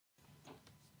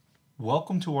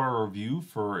Welcome to our review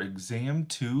for Exam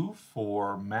 2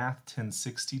 for Math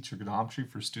 1060 Trigonometry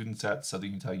for students at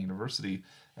Southern Utah University.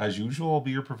 As usual, I'll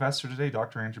be your professor today,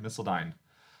 Dr. Andrew Misseldine.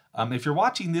 If you're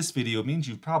watching this video, it means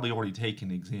you've probably already taken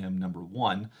exam number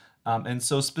 1. And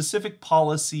so specific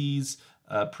policies,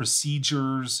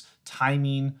 procedures,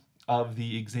 timing of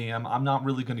the exam, I'm not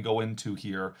really going to go into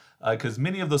here because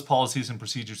many of those policies and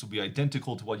procedures will be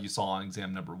identical to what you saw on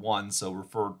exam number 1, so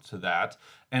refer to that.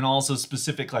 And also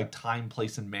specific like time,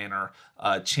 place, and manner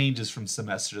changes from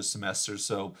semester to semester.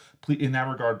 So in that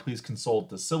regard, please consult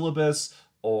the syllabus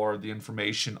or the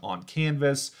information on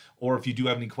Canvas, or if you do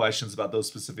have any questions about those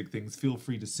specific things, feel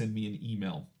free to send me an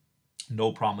email.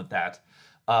 No problem with that.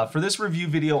 For this review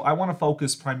video, I want to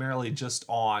focus primarily just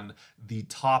on the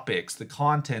topics, the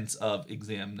contents of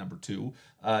exam number 2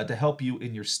 to help you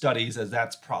in your studies, as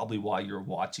that's probably why you're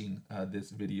watching this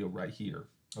video right here,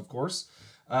 of course.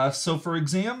 So for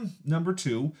exam number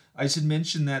 2, I should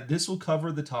mention that this will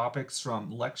cover the topics from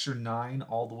lecture 9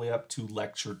 all the way up to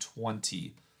lecture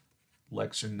 20.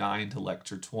 Lecture 9 to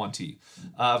lecture 20,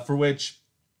 for which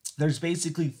there's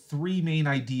basically 3 main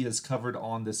ideas covered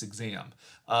on this exam.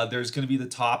 There's going to be the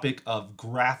topic of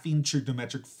graphing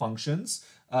trigonometric functions.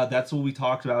 That's what we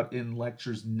talked about in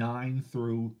lectures 9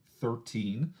 through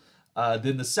 13.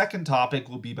 Then the second topic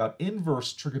will be about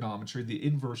inverse trigonometry, the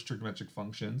inverse trigonometric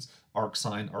functions, arc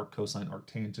sine, arc cosine, arc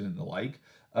tangent, and the like.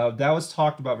 That was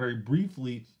talked about very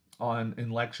briefly in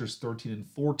lectures 13 and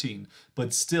 14,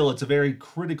 but still it's a very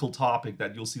critical topic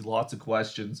that you'll see lots of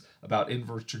questions about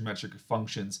inverse trigonometric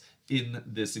functions in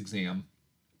this exam.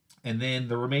 And then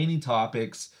the remaining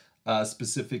topics,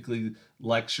 specifically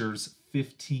lectures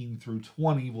 15 through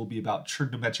 20, will be about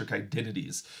trigonometric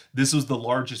identities. This was the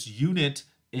largest unit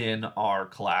in our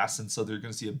class, and so they're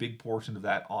going to see a big portion of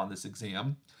that on this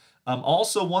exam.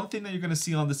 Also, one thing that you're going to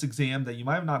see on this exam that you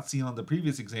might have not seen on the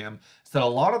previous exam is that a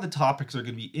lot of the topics are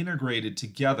going to be integrated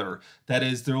together. That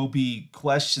is, there will be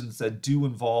questions that do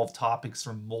involve topics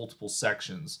from multiple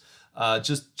sections.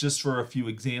 Just for a few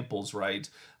examples, right?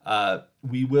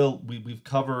 We've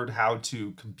covered how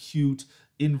to compute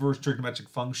inverse trigonometric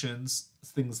functions,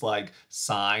 things like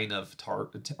sine of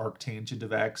arctangent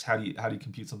of x. How do you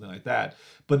compute something like that?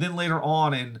 But then later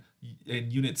on in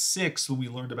unit 6, when we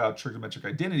learned about trigonometric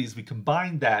identities, we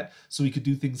combined that so we could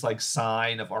do things like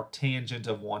sine of arctangent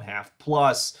of 1/2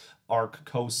 plus arc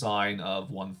cosine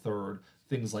of 1/3.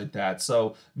 Things like that.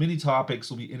 So many topics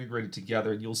will be integrated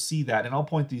together, and you'll see that, and I'll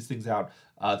point these things out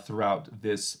throughout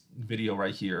this video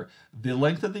right here. The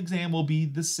length of the exam will be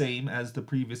the same as the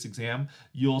previous exam.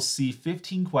 You'll see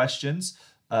 15 questions.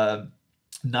 9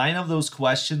 of those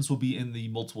questions will be in the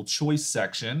multiple choice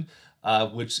section,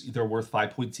 which they're worth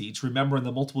 5 points each. Remember, in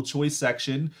the multiple choice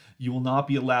section, you will not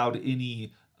be allowed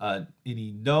any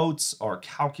notes or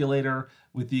calculator,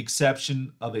 with the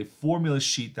exception of a formula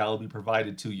sheet that will be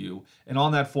provided to you. And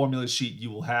on that formula sheet, you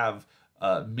will have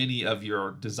many of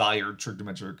your desired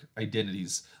trigonometric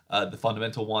identities, the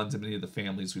fundamental ones and many of the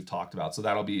families we've talked about. So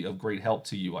that'll be of great help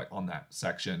to you on that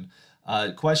section.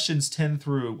 Questions 10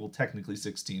 through, well, technically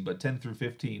 16, but 10 through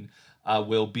 15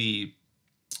 will be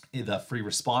in the free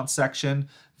response section,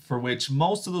 for which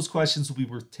most of those questions will be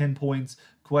worth 10 points.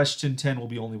 Question 10 will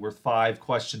be only worth 5.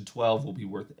 Question 12 will be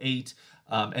worth 8.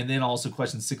 And then also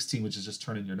question 16, which is just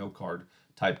turn in your note card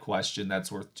type question,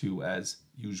 that's worth 2 as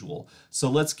usual. So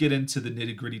let's get into the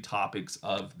nitty-gritty topics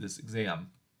of this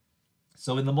exam.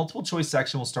 So in the multiple choice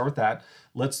section, we'll start with that.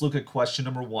 Let's look at question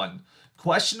number 1.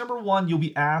 Question number 1, you'll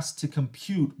be asked to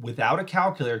compute without a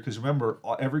calculator, because remember,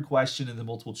 every question in the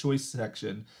multiple choice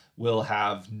section will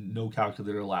have no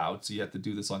calculator allowed, so you have to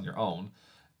do this on your own.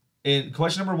 And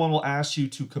question number 1 will ask you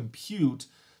to compute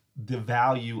the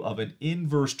value of an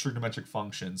inverse trigonometric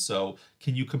function. So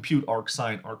can you compute arc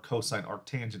sine, arc cosine, arc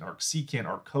tangent, arc secant,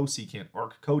 arc cosecant,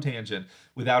 arc cotangent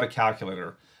without a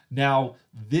calculator? Now,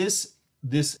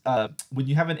 when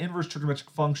you have an inverse trigonometric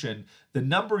function, the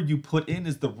number you put in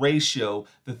is the ratio.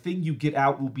 The thing you get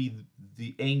out will be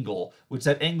the angle, which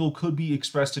that angle could be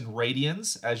expressed in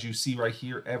radians. As you see right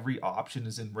here, every option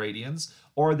is in radians,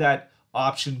 or that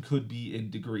option could be in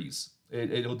degrees.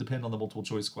 It'll depend on the multiple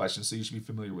choice question, so you should be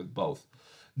familiar with both.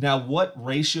 Now, what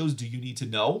ratios do you need to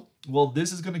know? Well,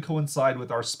 this is going to coincide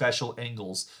with our special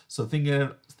angles. So thinking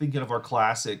of our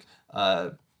classic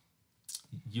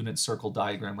unit circle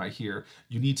diagram right here,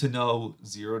 you need to know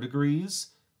 0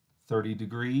 degrees, 30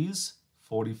 degrees,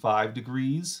 45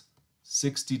 degrees,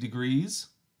 60 degrees,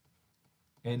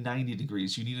 and 90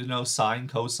 degrees. You need to know sine,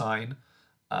 cosine,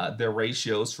 their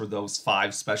ratios for those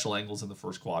 5 special angles in the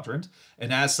first quadrant.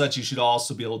 And as such, you should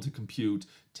also be able to compute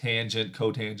tangent,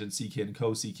 cotangent, secant, and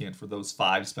cosecant for those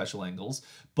 5 special angles.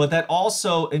 But that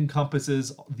also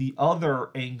encompasses the other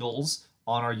angles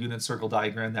on our unit circle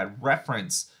diagram that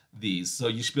reference these. So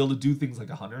you should be able to do things like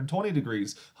 120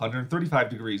 degrees, 135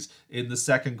 degrees in the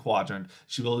second quadrant. You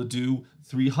should be able to do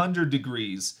 300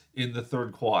 degrees in the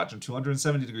third quadrant,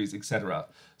 270 degrees, etc.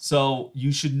 So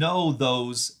you should know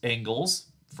those angles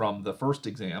from the first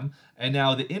exam. And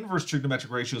now the inverse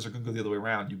trigonometric ratios are going to go the other way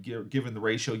around. Given the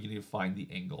ratio, you need to find the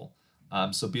angle.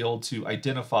 So be able to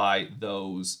identify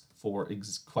those for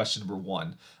question number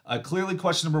 1. Clearly,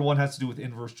 question number 1 has to do with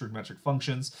inverse trigonometric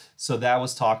functions, so that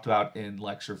was talked about in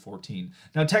lecture 14.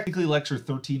 Now, technically, lecture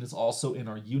 13 is also in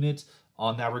our unit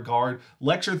on that regard.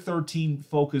 Lecture 13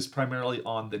 focused primarily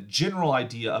on the general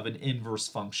idea of an inverse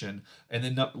function, and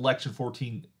then lecture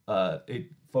 14, it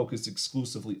focused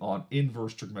exclusively on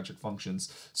inverse trigonometric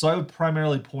functions. So I would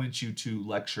primarily point you to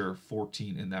lecture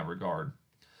 14 in that regard.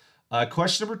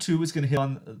 Question number 2 is going to hit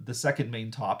on the second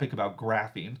main topic about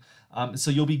graphing.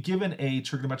 So you'll be given a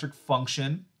trigonometric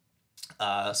function.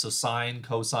 So sine,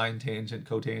 cosine, tangent,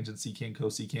 cotangent, secant,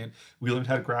 cosecant. We learned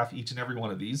how to graph each and every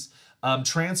one of these.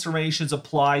 Transformations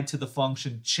applied to the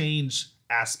function change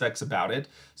aspects about it.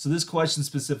 So this question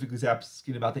specifically is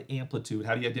asking about the amplitude.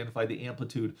 How do you identify the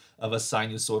amplitude of a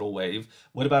sinusoidal wave?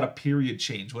 What about a period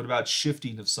change? What about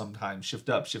shifting of some time? Shift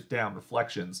up, shift down,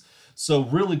 reflections. So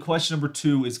really question number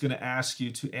 2 is going to ask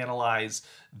you to analyze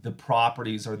the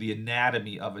properties or the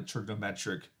anatomy of a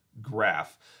trigonometric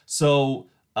graph. So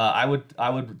I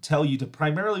would tell you to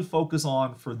primarily focus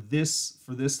on for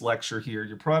this lecture here.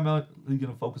 You're primarily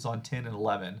going to focus on 10 and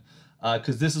 11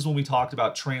 because this is when we talked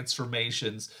about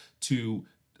transformations to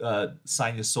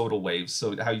sinusoidal waves.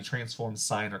 So how you transform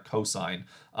sine or cosine.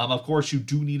 Of course, you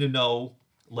do need to know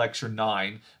lecture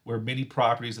 9, where many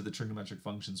properties of the trigonometric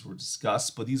functions were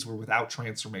discussed, but these were without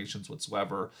transformations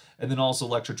whatsoever. And then also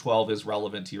lecture 12 is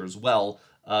relevant here as well,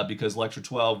 because lecture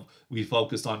 12, we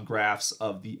focused on graphs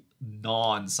of the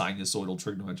non-sinusoidal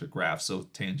trigonometric graphs, so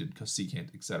tangent,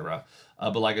 cosecant, etc.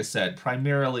 But like I said,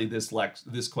 primarily this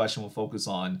question will focus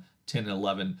on 10 and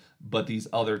 11, but these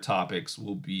other topics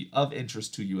will be of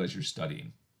interest to you as you're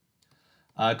studying.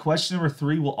 Question number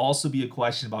 3 will also be a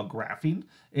question about graphing.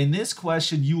 In this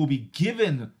question, you will be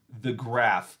given the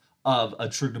graph of a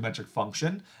trigonometric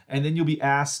function, and then you'll be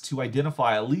asked to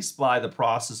identify, at least by the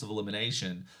process of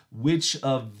elimination, which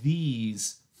of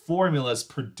these formulas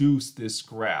produce this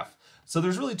graph. So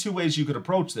there's really 2 ways you could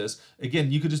approach this.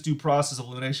 Again, you could just do process of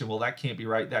elimination. Well, that can't be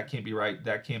right, that can't be right,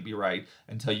 that can't be right,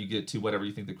 until you get to whatever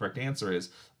you think the correct answer is.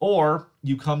 Or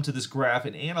you come to this graph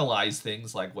and analyze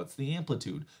things like, what's the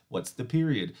amplitude? What's the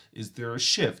period? Is there a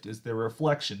shift? Is there a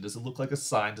reflection? Does it look like a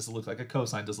sine? Does it look like a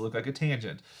cosine? Does it look like a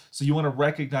tangent? So you want to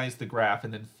recognize the graph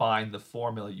and then find the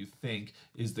formula you think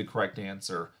is the correct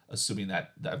answer, assuming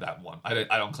that one. I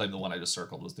don't claim the one I just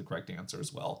circled was the correct answer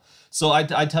as well. So I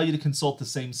tell you to consult the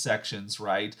same sections,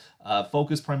 right?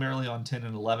 Focus primarily on 10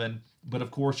 and 11, but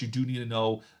of course you do need to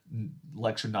know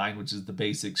lecture 9, which is the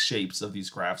basic shapes of these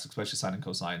graphs, especially sine and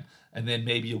cosine, and then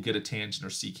maybe you'll get a tangent or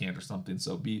secant or something.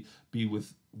 So be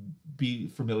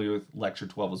familiar with lecture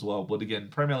 12 as well. But again,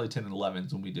 primarily 10 and 11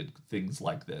 is when we did things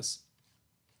like this.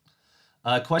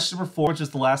 Question number 4, which is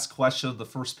the last question of the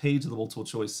first page of the multiple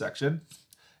choice section.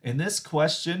 In this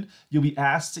question, you'll be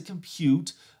asked to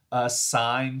compute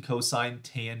sine, cosine,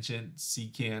 tangent,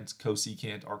 secant,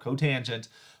 cosecant, or cotangent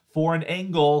for an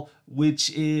angle which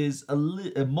is a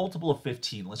multiple of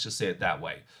 15, let's just say it that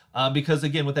way. Because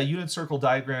again, with that unit circle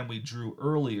diagram we drew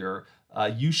earlier,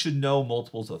 you should know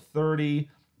multiples of 30,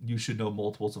 you should know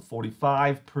multiples of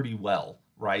 45 pretty well,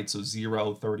 right? So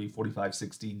 0, 30, 45,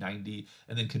 60, 90,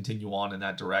 and then continue on in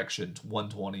that direction,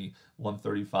 120,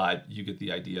 135, you get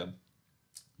the idea.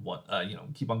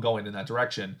 Keep on going in that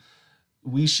direction.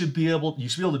 You should be able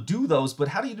to do those, but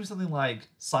how do you do something like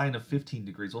sine of 15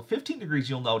 degrees? Well, 15 degrees,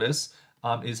 you'll notice,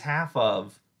 is half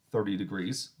of 30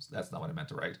 degrees. That's not what I meant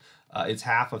to write. It's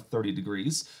half of 30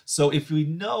 degrees. So if we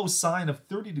know sine of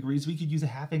 30 degrees, we could use a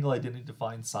half angle identity to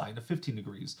find sine of 15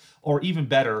 degrees. Or even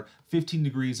better, 15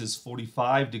 degrees is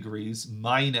 45 degrees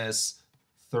minus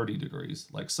 30 degrees,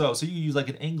 like so. So you use like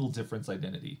an angle difference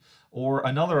identity. Or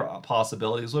another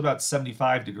possibility is, what about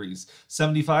 75 degrees?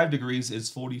 75 degrees is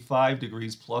 45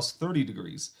 degrees plus 30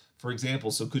 degrees, for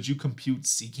example. So could you compute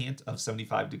secant of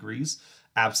 75 degrees?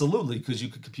 Absolutely, because you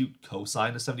could compute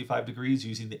cosine of 75 degrees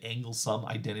using the angle sum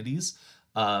identities.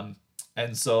 And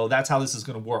so that's how this is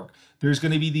going to work. There's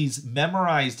going to be these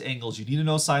memorized angles. You need to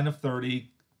know sine of 30,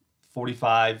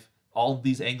 45, All of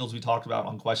these angles we talked about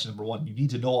on question number 1, you need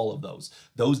to know all of those.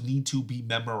 Those need to be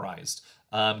memorized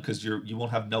because you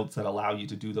won't have notes that allow you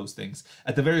to do those things.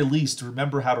 At the very least,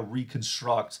 remember how to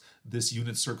reconstruct this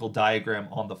unit circle diagram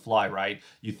on the fly, right?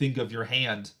 You think of your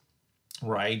hand,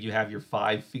 right? You have your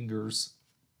 5 fingers.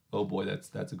 Oh boy,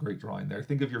 that's a great drawing there.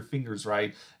 Think of your fingers,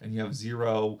 right? And you have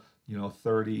 0,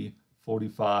 30,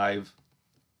 45,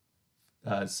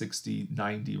 60,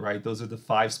 90, right? Those are the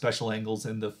 5 special angles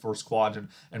in the first quadrant.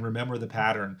 And remember the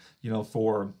pattern,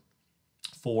 for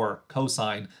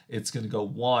cosine, it's going to go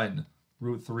 1,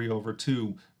 root 3 over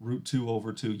 2, root 2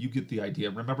 over 2. You get the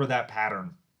idea. Remember that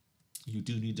pattern. You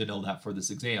do need to know that for this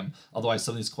exam. Otherwise,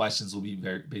 some of these questions will be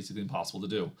basically impossible to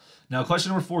do. Now,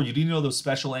 question number 4, you need to know those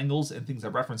special angles and things that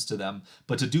reference to them.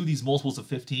 But to do these multiples of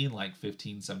 15, like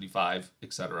 15, 75,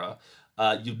 etc.,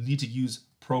 you need to use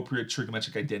appropriate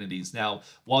trigonometric identities. Now,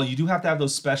 while you do have to have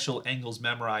those special angles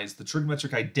memorized, the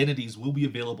trigonometric identities will be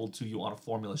available to you on a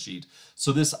formula sheet.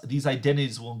 So these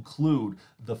identities will include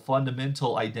the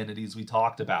fundamental identities we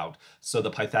talked about. So the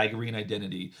Pythagorean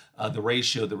identity, the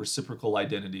ratio, the reciprocal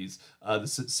identities, the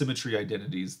symmetry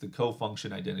identities, the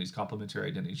cofunction identities, complementary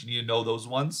identities. You need to know those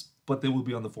ones, but they will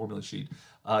be on the formula sheet.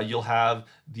 You'll have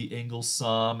the angle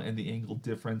sum and the angle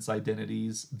difference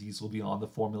identities. These will be on the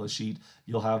formula sheet.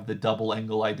 You'll have the double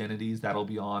angle identities. That'll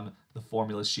be on the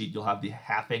formula sheet. You'll have the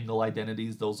half angle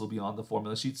identities. Those will be on the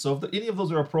formula sheet. So if any of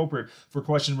those are appropriate for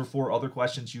question number 4, other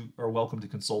questions, you are welcome to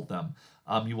consult them.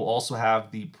 You will also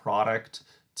have the product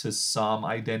to sum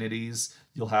identities.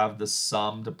 You'll have the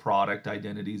sum to product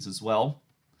identities as well.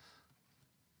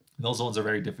 Those ones are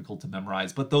very difficult to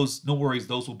memorize, but those, no worries,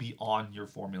 those will be on your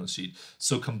formula sheet.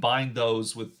 So combine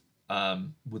those with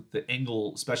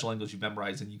the special angles you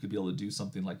memorize, and you could be able to do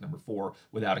something like number 4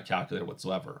 without a calculator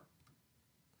whatsoever.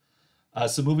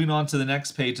 So moving on to the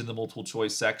next page in the multiple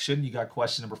choice section, you got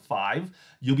question number 5.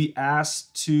 You'll be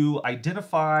asked to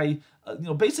identify,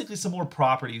 basically some more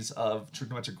properties of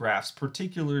trigonometric graphs.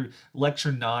 Particularly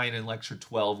lecture 9 and lecture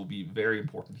 12 will be very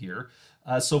important here.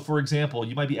 So for example,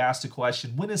 you might be asked a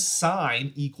question, when is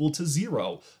sine equal to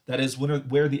 0? That is,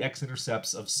 where are the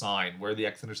x-intercepts of sine, where are the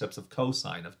x-intercepts of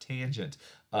cosine, of tangent,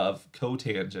 of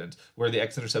cotangent, where are the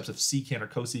x-intercepts of secant or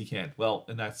cosecant? Well,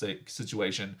 in that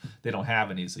situation, they don't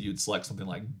have any, so you'd select something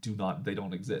like they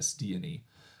don't exist, D and E.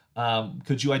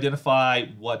 Could you identify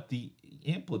what the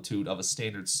amplitude of a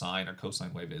standard sine or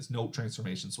cosine wave is? No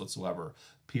transformations whatsoever.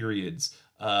 Periods.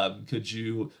 Could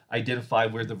you identify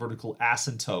where the vertical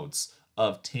asymptotes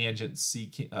of tangent,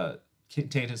 secant,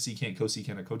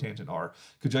 cosecant, or cotangent are?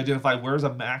 Could you identify where's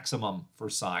a maximum for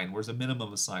sine, where's a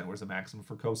minimum of sine, where's a maximum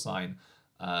for cosine,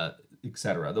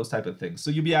 etc. Those type of things.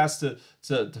 So you'll be asked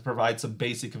to provide some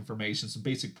basic information, some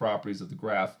basic properties of the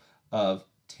graph of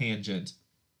tangent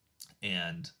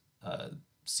and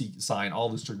sine, all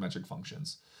those trigonometric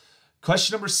functions.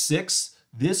 Question number 6.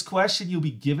 This question, you'll be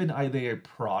given either a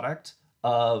product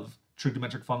of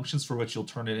trigonometric functions for which you'll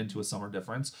turn it into a sum or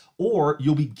difference, or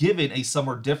you'll be given a sum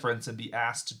or difference and be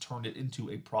asked to turn it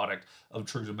into a product of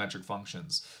trigonometric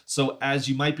functions. So as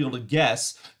you might be able to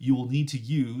guess, you will need to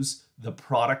use the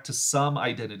product to sum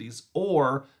identities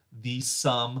or the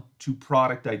sum to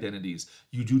product identities.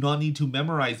 You do not need to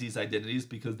memorize these identities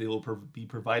because they will be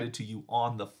provided to you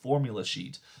on the formula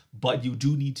sheet, but you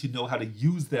do need to know how to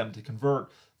use them to convert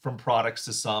from products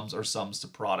to sums or sums to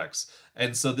products.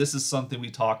 And so this is something we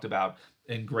talked about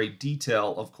in great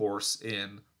detail, of course,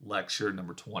 in lecture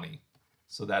number 20.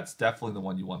 So that's definitely the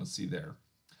one you want to see there.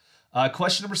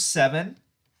 Question number 7,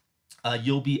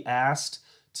 you'll be asked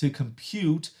to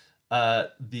compute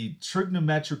the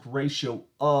trigonometric ratio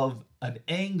of an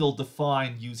angle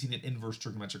defined using an inverse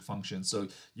trigonometric function. So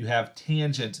you have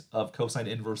tangent of cosine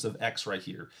inverse of x right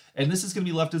here. And this is going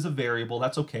to be left as a variable.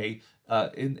 That's okay.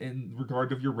 In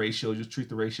regard of your ratio, just treat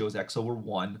the ratio as x over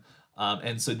 1.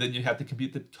 And so then you have to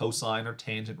compute the cosine or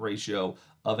tangent ratio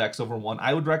of x over 1.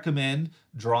 I would recommend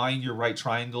drawing your right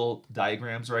triangle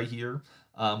diagrams right here.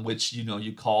 Which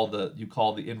you call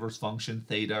the inverse function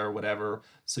theta or whatever.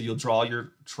 So you'll draw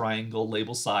your triangle,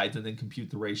 label sides, and then compute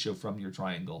the ratio from your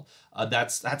triangle.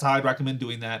 That's how I'd recommend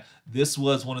doing that. This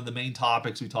was one of the main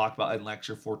topics we talked about in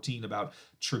lecture 14 about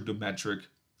trigonometric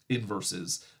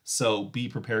inverses. So be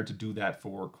prepared to do that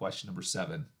for question number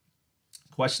 7.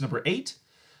 Question number 8,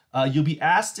 you'll be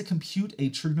asked to compute a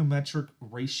trigonometric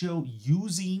ratio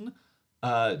using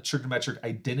trigonometric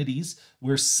identities,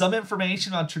 where some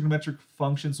information on trigonometric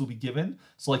functions will be given.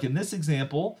 So like in this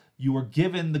example, you are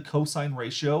given the cosine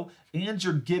ratio and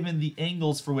you're given the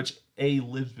angles for which A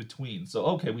lives between. So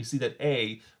okay, we see that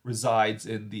A resides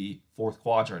in the 4th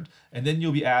quadrant. And then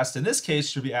you'll be asked, in this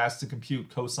case, you'll be asked to compute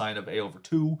cosine of A over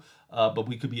 2. but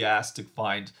we could be asked to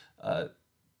find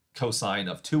cosine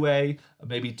of 2a.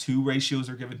 Maybe two ratios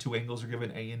are given, two angles are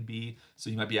given, A and B. So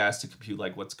you might be asked to compute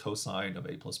like what's cosine of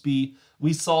A plus B.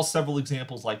 We saw several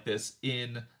examples like this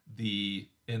in the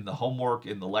homework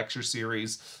in the lecture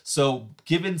series. So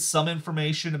given some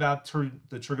information about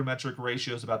the trigonometric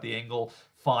ratios, about the angle,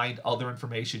 find other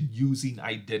information using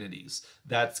identities.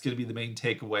 That's going to be the main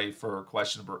takeaway for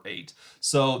question number 8.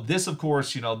 So this, of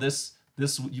course,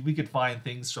 this we could find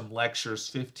things from lectures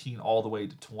 15 all the way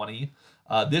to 20.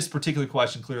 This particular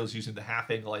question clearly is using the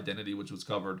half angle identity, which was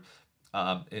covered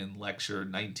in lecture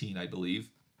 19, I believe.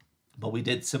 But we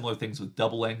did similar things with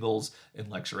double angles in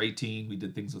lecture 18. We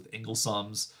did things with angle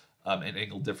sums and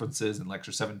angle differences in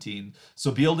lecture 17.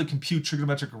 So be able to compute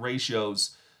trigonometric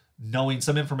ratios, knowing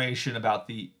some information about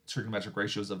the trigonometric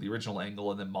ratios of the original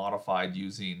angle and then modified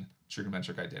using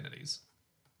trigonometric identities.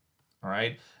 All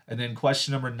right. And then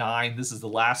question number 9, this is the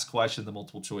last question in the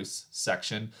multiple choice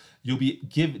section.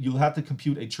 You'll have to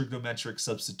compute a trigonometric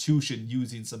substitution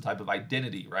using some type of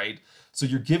identity, right? So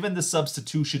you're given the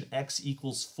substitution x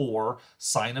equals 4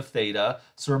 sine of theta.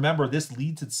 So remember, this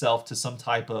leads itself to some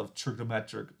type of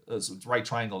trigonometric right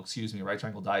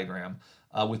triangle diagram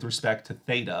with respect to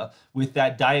theta. With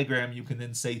that diagram, you can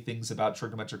then say things about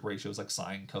trigonometric ratios like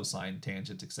sine, cosine,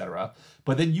 tangent, etc.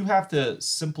 But then you have to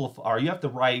simplify, or you have to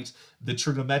write the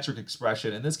trigonometric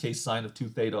expression, in this case sine of 2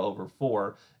 theta over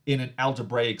 4, in an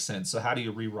algebraic sense. So how do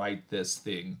you rewrite this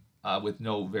thing with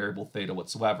no variable theta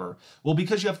whatsoever? Well,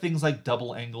 because you have things like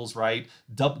double angles, right?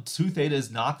 2 theta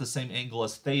is not the same angle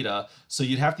as theta, so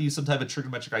you'd have to use some type of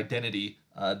trigonometric identity.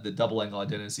 The double angle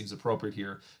identity seems appropriate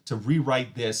here to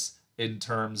rewrite this in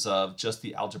terms of just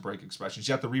the algebraic expressions.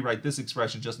 You have to rewrite this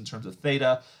expression just in terms of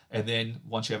theta, and then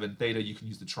once you have in theta, you can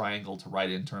use the triangle to write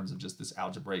it in terms of just this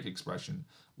algebraic expression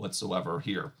whatsoever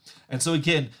here. And so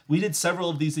again, we did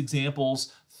several of these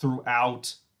examples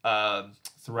throughout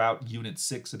Unit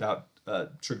 6 about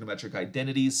trigonometric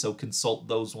identities, so consult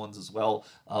those ones as well,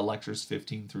 lectures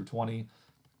 15 through 20.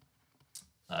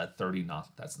 30,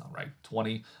 that's not right,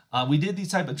 20. We did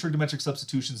these type of trigonometric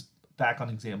substitutions back on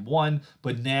exam 1,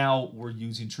 but now we're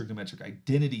using trigonometric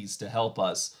identities to help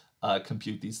us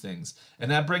compute these things.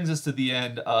 And that brings us to the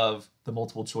end of the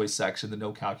multiple choice section, the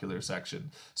no calculator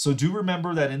section. So do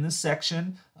remember that in this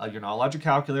section, you're not allowed your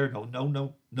calculator,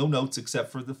 no notes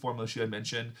except for the formula sheet I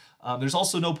mentioned. There's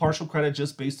also no partial credit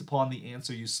just based upon the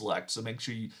answer you select. So make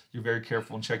sure you're very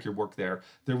careful and check your work there.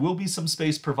 There will be some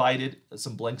space provided,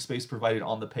 some blank space provided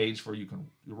on the page where you can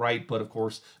write, but of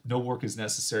course, no work is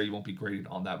necessary. You won't be graded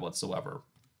on that whatsoever.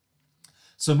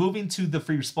 So moving to the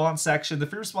free response section. The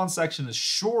free response section is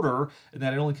shorter in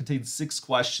that it only contains 6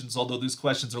 questions, although these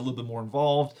questions are a little bit more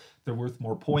involved. They're worth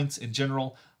more points in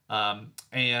general,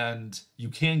 and you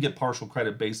can get partial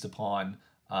credit based upon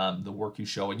the work you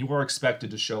show, and you are expected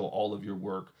to show all of your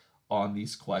work on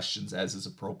these questions as is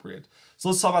appropriate. So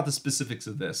let's talk about the specifics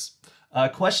of this.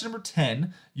 Question number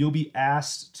 10, you'll be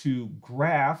asked to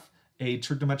graph a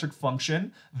trigonometric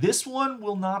function. This one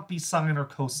will not be sine or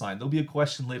cosine. There'll be a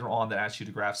question later on that asks you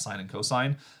to graph sine and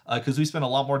cosine because we spent a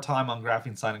lot more time on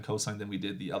graphing sine and cosine than we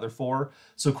did the other 4.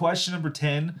 So question number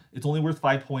 10, it's only worth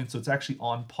 5 points, so it's actually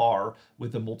on par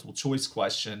with the multiple choice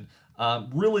question.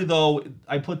 Really though,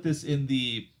 I put this in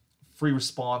the free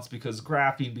response because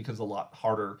graphing becomes a lot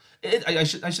harder. I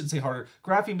shouldn't say harder.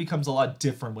 Graphing becomes a lot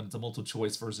different when it's a multiple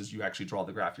choice versus you actually draw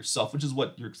the graph yourself, which is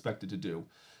what you're expected to do.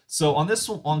 So on this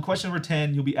one, on question number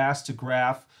 10, you'll be asked to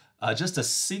graph just a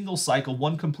single cycle,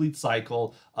 one complete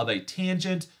cycle of a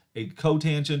tangent, a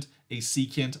cotangent, a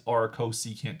secant, or a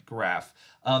cosecant graph.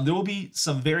 There will be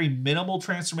some very minimal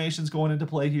transformations going into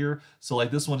play here. So like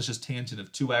this one is just tangent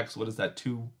of 2x. What does that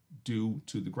 2 do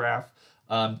to the graph?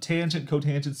 Tangent,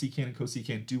 cotangent, secant, and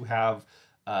cosecant do have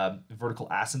vertical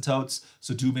asymptotes.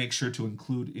 So do make sure to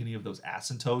include any of those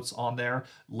asymptotes on there.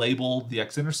 Label the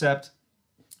x-intercept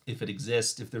if it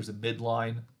exists, if there's a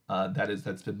midline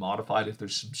that's been modified, if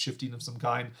there's some shifting of some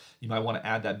kind, you might want to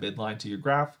add that midline to your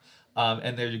graph.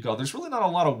 And there you go. There's really not a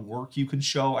lot of work you can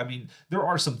show. I mean, there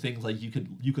are some things like you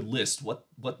could list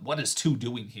what is 2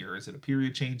 doing here? Is it a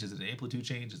period change? Is it an amplitude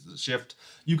change? Is it a shift?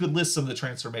 You could list some of the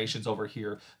transformations over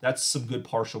here. That's some good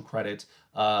partial credit.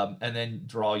 And then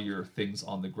draw your things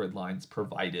on the grid lines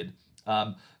provided.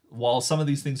 While some of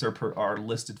these things are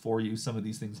listed for you, some of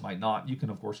these things might not. You can,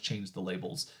 of course, change the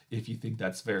labels if you think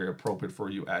that's very appropriate for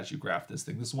you as you graph this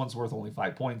thing. This one's worth only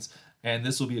 5 points, and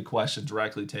this will be a question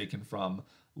directly taken from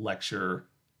Lecture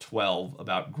 12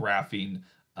 about graphing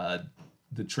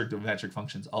the trigonometric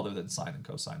functions other than sine and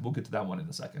cosine. We'll get to that one in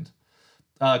a second.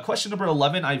 Question number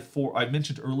 11, I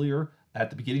mentioned earlier at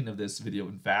the beginning of this video,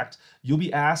 in fact, you'll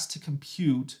be asked to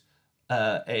compute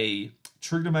a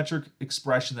trigonometric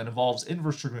expression that involves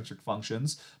inverse trigonometric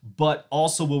functions, but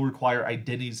also will require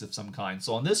identities of some kind.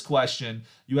 So on this question,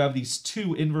 you have these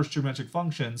two inverse trigonometric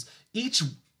functions. Each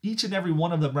and every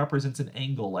one of them represents an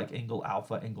angle, like angle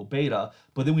alpha, angle beta,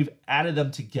 but then we've added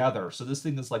them together. So this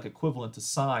thing is like equivalent to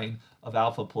sine of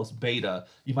alpha plus beta.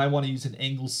 You might want to use an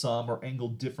angle sum or angle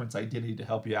difference identity to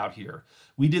help you out here.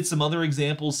 We did some other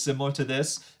examples similar to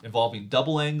this involving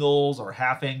double angles or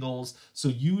half angles. So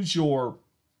use your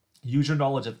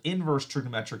knowledge of inverse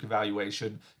trigonometric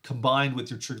evaluation combined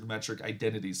with your trigonometric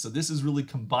identities. So this is really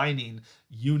combining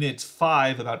unit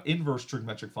 5 about inverse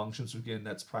trigonometric functions. Again,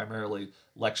 that's primarily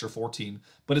lecture 14,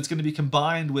 but it's going to be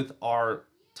combined with our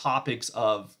topics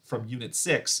from unit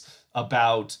 6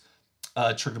 about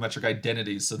trigonometric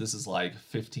identities. So this is like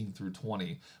 15 through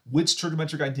 20. Which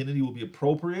trigonometric identity will be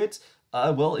appropriate?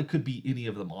 Well, it could be any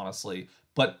of them, honestly.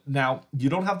 But now you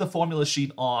don't have the formula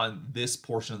sheet on this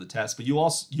portion of the test, but you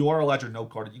are allowed your note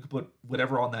card, and you can put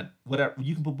whatever on that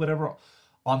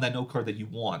note card that you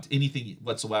want, anything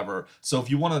whatsoever. So if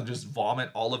you want to just vomit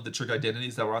all of the trig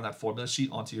identities that were on that formula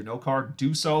sheet onto your note card,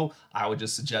 do so. I would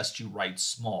just suggest you write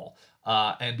small.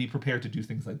 And be prepared to do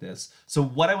things like this. So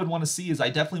what I would want to see is I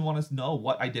definitely want to know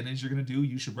what identities you're going to do.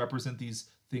 You should represent these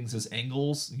things as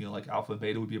angles, like alpha and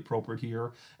beta would be appropriate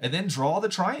here. And then draw the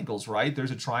triangles, right?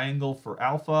 There's a triangle for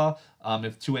alpha.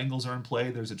 If two angles are in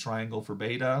play, there's a triangle for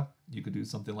beta. You could do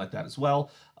something like that as well.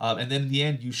 And then in the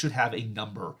end, you should have a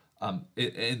number. In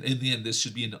the end, this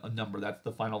should be a number. That's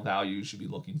the final value you should be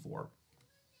looking for.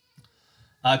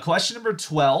 Question number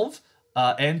 12.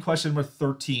 And question number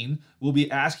 13 will be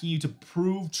asking you to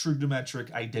prove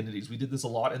trigonometric identities. We did this a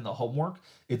lot in the homework.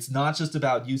 It's not just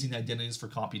about using identities for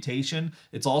computation.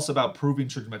 It's also about proving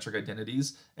trigonometric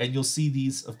identities. And you'll see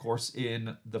these, of course,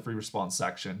 in the free response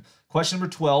section. Question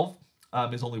number 12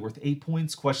 is only worth 8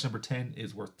 points. Question number 10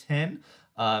 is worth 10.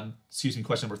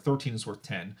 Question number 13 is worth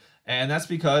 10. And that's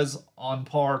because on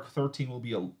par, 13 will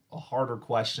be a harder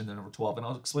question than number 12. And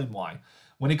I'll explain why.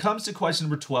 When it comes to question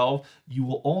number 12, you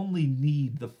will only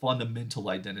need the fundamental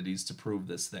identities to prove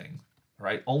this thing,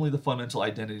 right? Only the fundamental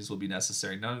identities will be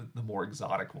necessary, none of the more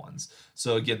exotic ones.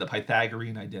 So again, the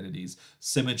Pythagorean identities,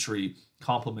 symmetry,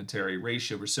 complementary,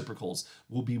 ratio, reciprocals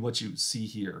will be what you see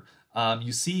here.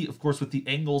 You see, of course, with the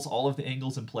angles, all of the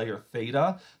angles in play are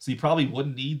theta, so you probably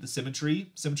wouldn't need the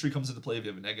symmetry. Symmetry comes into play if you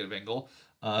have a negative angle.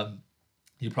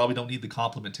 You probably don't need the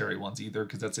complementary ones either,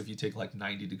 because that's if you take like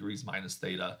 90 degrees minus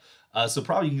theta. So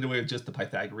probably you can get away with just the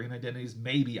Pythagorean identities.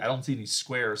 Maybe. I don't see any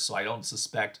squares, so I don't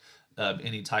suspect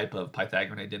any type of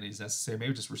Pythagorean identities necessary.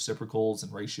 Maybe just reciprocals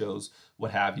and ratios,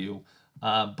 what have you.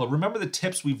 But remember the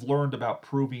tips we've learned about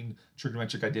proving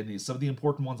trigonometric identities. Some of the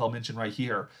important ones I'll mention right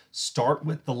here. Start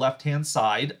with the left-hand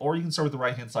side, or you can start with the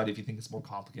right-hand side if you think it's more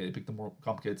complicated. Pick the more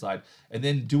complicated side. And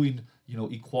then doing,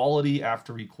 equality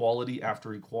after equality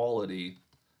after equality,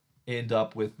 end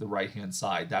up with the right-hand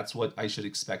side. That's what I should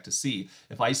expect to see.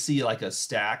 If I see like a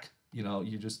stack,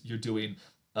 you're doing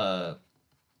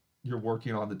you're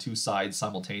working on the two sides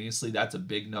simultaneously, that's a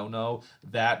big no-no.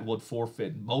 That would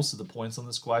forfeit most of the points on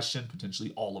this question,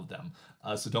 potentially all of them.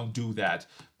 So don't do that.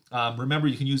 Remember,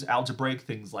 you can use algebraic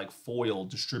things like FOIL,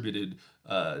 distribute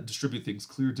things,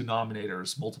 clear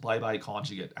denominators, multiply by a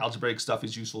conjugate. Algebraic stuff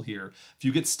is useful here. If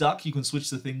you get stuck, you can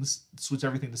switch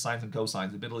everything to sines and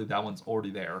cosines. Admittedly, that one's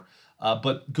already there.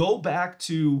 But go back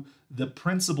to the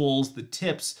principles, the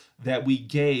tips that we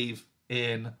gave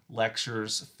in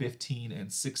lectures 15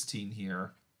 and 16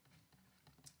 here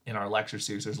in our lecture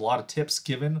series. There's a lot of tips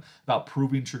given about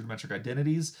proving trigonometric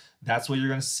identities. That's what you're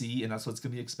going to see, and that's what's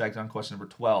going to be expected on question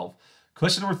number 12.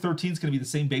 Question number 13 is going to be the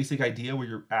same basic idea where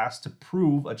you're asked to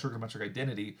prove a trigonometric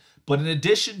identity, but in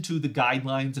addition to the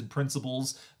guidelines and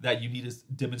principles that you need to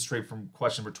demonstrate from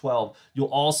question number 12, you'll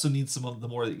also need some of the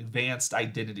more advanced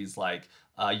identities like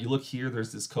you look here,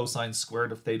 there's this cosine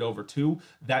squared of theta over 2.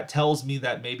 That tells me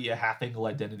that maybe a half angle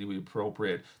identity would be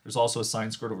appropriate. There's also a sine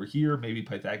squared over here, maybe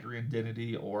Pythagorean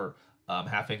identity or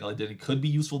half angle identity could be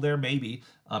useful there, maybe.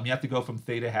 You have to go from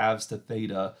theta halves to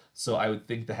theta, so I would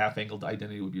think the half angled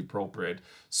identity would be appropriate.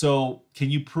 So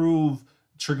can you prove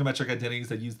trigonometric identities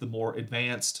that use the more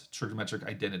advanced trigonometric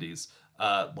identities,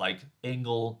 like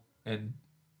angle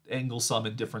sum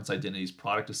and difference identities,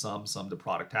 product to sum, sum to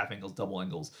product, half angles, double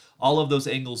angles, all of those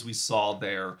angles we saw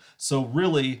there. So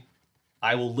really,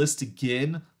 I will list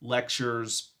again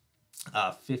lectures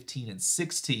 15 and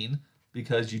 16,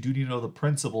 because you do need to know the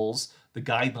principles, the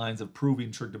guidelines of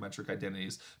proving trigonometric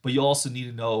identities, but you also need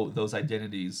to know those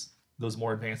identities, those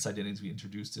more advanced identities we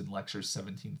introduced in lectures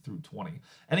 17 through 20.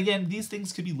 And again, these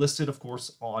things could be listed, of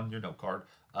course, on your note card.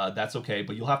 that's okay,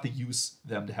 but you'll have to use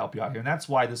them to help you out here. And that's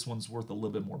why this one's worth a little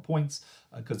bit more points,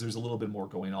 because there's a little bit more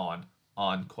going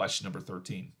on question number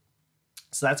 13.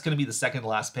 So that's going to be the second to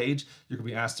last page. You're going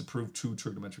to be asked to prove two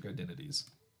trigonometric identities.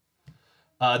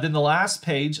 Then the last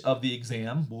page of the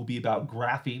exam will be about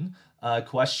graphing.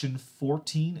 Question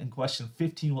 14 and question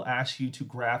 15 will ask you to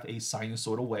graph a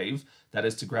sinusoidal wave. That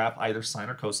is to graph either sine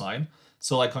or cosine.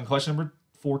 So like on question number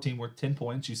 14, worth 10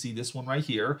 points, you see this one right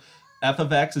here. F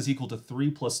of x is equal to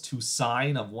 3 plus 2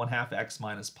 sine of 1/2 x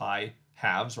minus pi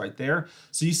halves right there.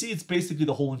 So you see it's basically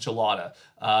the whole enchilada.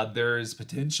 There is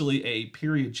potentially a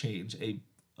period change, a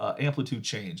amplitude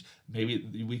change.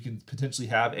 Maybe we can potentially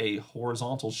have a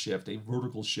horizontal shift, a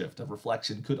vertical shift, a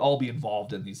reflection. Could all be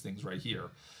involved in these things right here.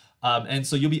 And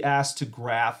so you'll be asked to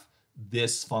graph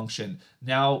this function.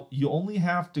 Now, you only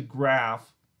have to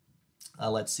graph,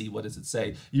 let's see, what does it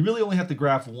say? You really only have to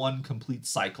graph one complete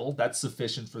cycle. That's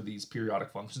sufficient for these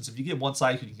periodic functions. If you get one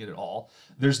cycle, you can get it all.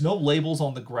 There's no labels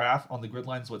on the graph, on the grid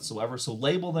lines whatsoever, so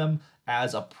label them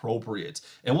as appropriate.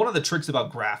 And one of the tricks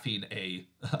about graphing a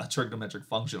trigonometric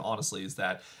function, honestly, is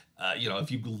that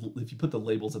if you put the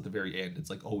labels at the very end, it's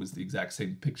like always the exact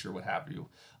same picture, what have you.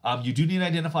 You do need to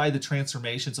identify the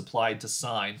transformations applied to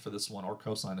sine for this one, or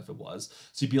cosine if it was.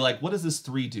 So you'd be like, what does this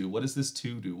 3 do? What does this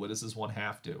 2 do? What does this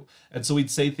 1/2 do? And so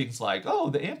we'd say things like, oh,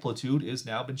 the amplitude is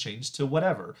now been changed to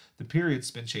whatever. The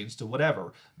period's been changed to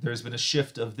whatever. There's been a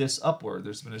shift of this upward.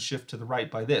 There's been a shift to the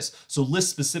right by this. So list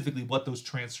specifically what those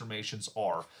transformations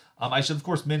are. I should, of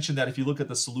course, mention that if you look at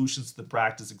the solutions to the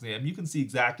practice exam, you can see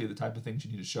exactly the type of things you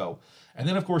need to show. And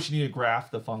then, of course, you need to graph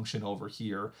the function over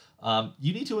here.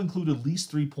 You need to include at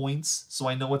least 3 points so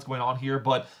I know what's going on here.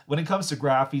 But when it comes to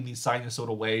graphing these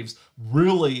sinusoidal waves,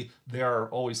 really, there are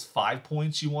always 5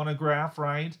 points you want to graph,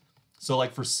 right? So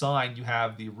like for sine, you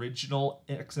have the original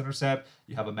x-intercept,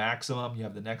 you have a maximum, you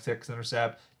have the next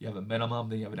x-intercept, you have a minimum,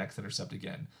 then you have an x-intercept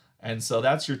again. And so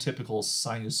that's your typical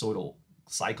sinusoidal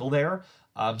cycle there.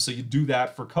 So you do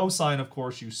that. For cosine, of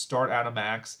course, you start at a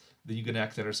max, then you get an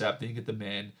x-intercept, then you get the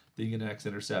min, then you get an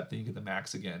x-intercept, then you get the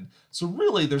max again. So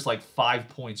really, there's like 5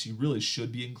 points you really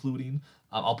should be including.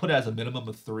 I'll put it as a minimum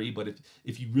of 3, but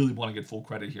if you really want to get full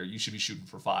credit here, you should be shooting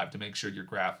for 5 to make sure your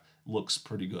graph looks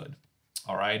pretty good.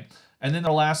 All right. And then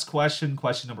the last question,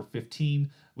 question number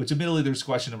 15, which admittedly there's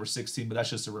question number 16, but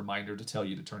that's just a reminder to tell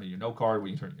you to turn in your note card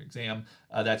when you turn in your exam.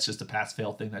 That's just a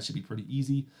pass-fail thing. That should be pretty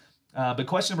easy. But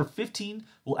question number 15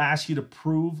 will ask you to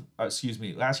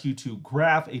ask you to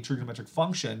graph a trigonometric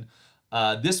function.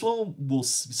 This one will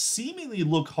seemingly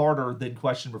look harder than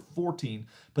question number 14,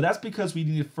 but that's because we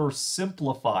need to first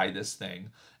simplify this thing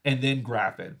and then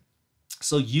graph it.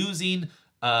 So using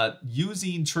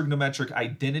trigonometric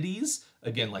identities,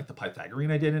 again, like the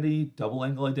Pythagorean identity, double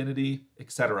angle identity,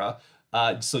 etc.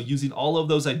 So using all of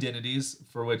those identities,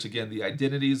 for which, again, the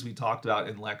identities we talked about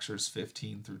in lectures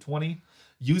 15 through 20,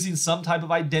 using some type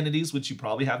of identities, which you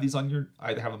probably have these on your,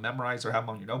 either have them memorized or have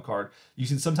them on your note card,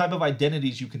 using some type of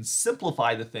identities, you can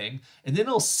simplify the thing, and then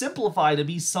it'll simplify to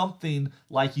be something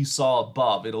like you saw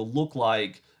above. It'll look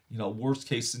like, worst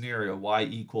case scenario, y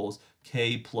equals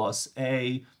k plus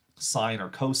a sine or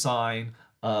cosine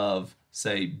of,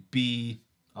 say, b,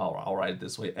 I'll write it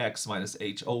this way, x minus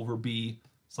h over b,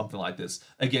 something like this.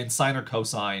 Again, sine or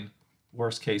cosine,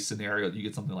 worst case scenario, you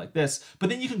get something like this. But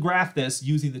then you can graph this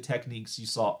using the techniques you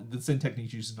saw, the same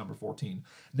techniques used in number 14.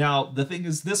 Now, the thing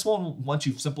is, this one, once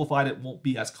you've simplified it, won't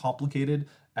be as complicated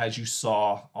as you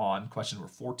saw on question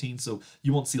number 14. So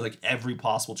you won't see like every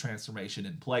possible transformation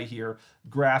in play here.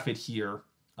 Graph it here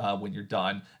when you're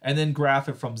done, and then graph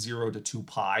it from 0 to 2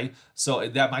 pi. So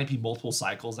that might be multiple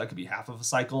cycles. That could be half of a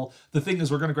cycle. The thing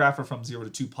is, we're going to graph it from 0 to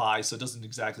 2 pi, so it doesn't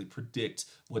exactly predict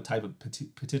what type of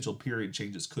potential period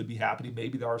changes could be happening.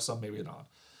 Maybe there are some, maybe not.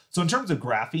 So in terms of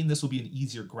graphing, this will be an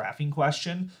easier graphing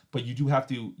question, but you do have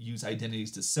to use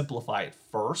identities to simplify it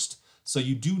first. So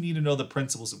you do need to know the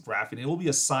principles of graphing. It will be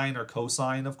a sine or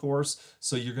cosine, of course.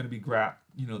 So you're going to be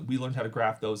we learned how to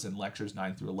graph those in lectures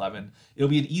 9 through 11. It'll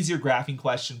be an easier graphing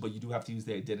question, but you do have to use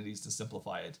the identities to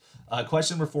simplify it.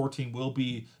 Question number 14 will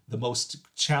be the most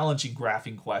challenging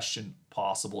graphing question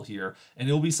possible here, and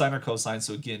it will be sine or cosine.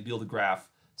 So again, be able to graph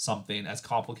something as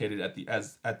complicated at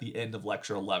the end of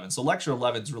lecture 11. So lecture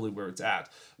 11 is really where it's at.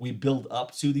 We build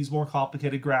up to these more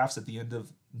complicated graphs at the end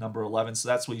of number 11. So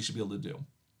that's what you should be able to do.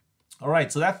 All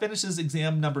right, so that finishes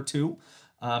exam number 2.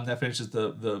 That finishes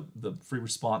the free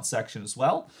response section as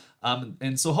well.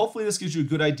 And so hopefully this gives you a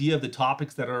good idea of the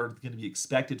topics that are going to be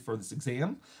expected for this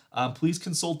exam. Please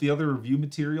consult the other review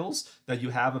materials that you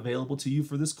have available to you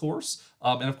for this course.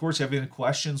 And of course, if you have any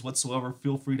questions whatsoever,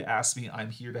 feel free to ask me.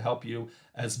 I'm here to help you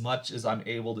as much as I'm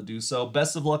able to do so.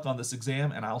 Best of luck on this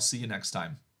exam, and I'll see you next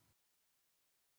time.